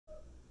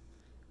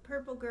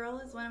purple girl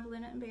is one of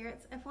Luna and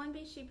Barrett's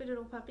F1B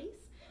Sheepadoodle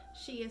puppies.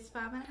 She is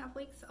 5.5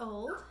 weeks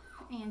old,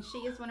 and she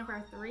is one of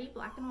our 3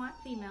 black and white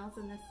females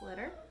in this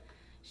litter.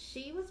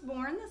 She was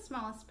born the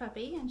smallest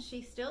puppy, and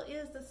she still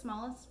is the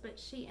smallest, but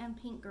she and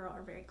Pink Girl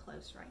are very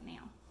close right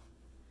now.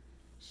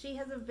 She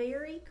has a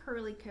very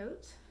curly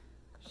coat.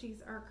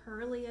 She's our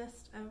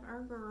curliest of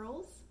our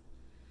girls,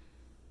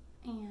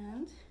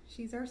 and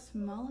she's our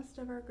smallest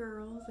of our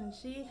girls, and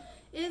she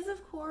is,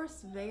 of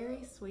course,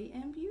 very sweet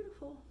and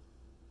beautiful.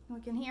 We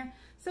can hear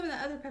some of the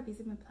other puppies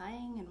have been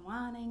playing and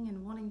whining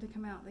and wanting to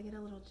come out. They get a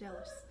little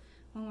jealous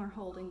when we're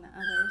holding the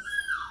others.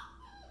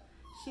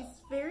 She's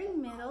very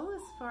middle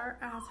as far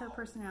as her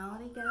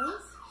personality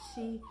goes.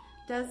 She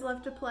does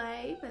love to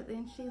play, but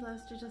then she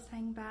loves to just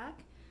hang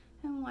back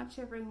and watch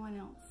everyone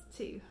else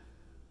too. You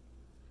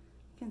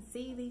can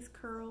see these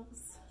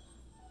curls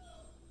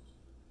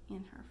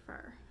in her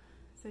fur.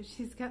 So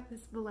she's got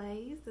this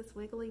blaze, this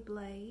wiggly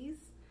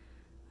blaze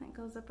that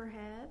goes up her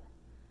head,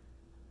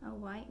 a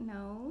white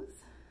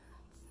nose,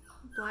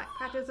 black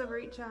patches over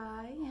each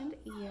eye and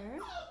ear,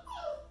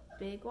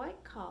 big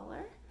white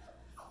collar.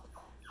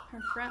 Her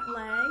front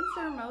legs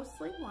are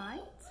mostly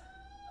white.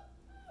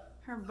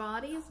 Her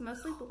body is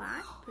mostly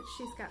black, but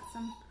she's got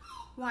some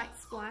white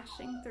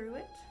splashing through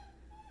it.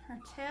 Her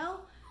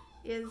tail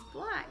is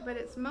black, but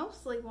it's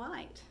mostly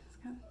white. It's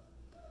got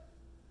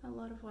a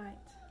lot of white.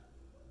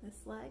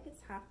 This leg is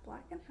half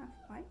black and half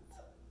white.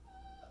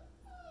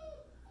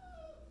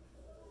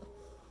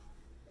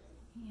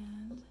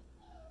 And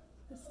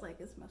this leg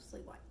is mostly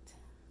white.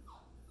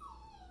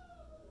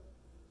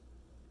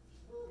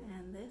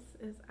 And this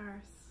is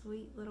our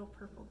sweet little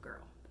purple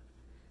girl.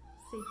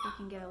 See if we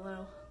can get a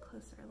little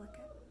closer look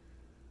at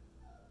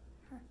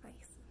her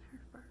face and her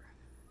fur.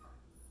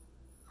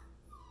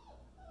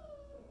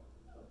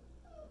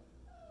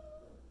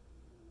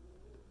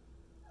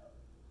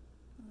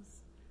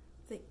 Those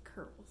thick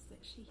curls that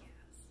she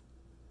has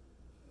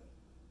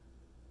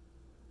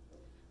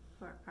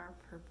for our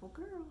purple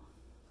girl.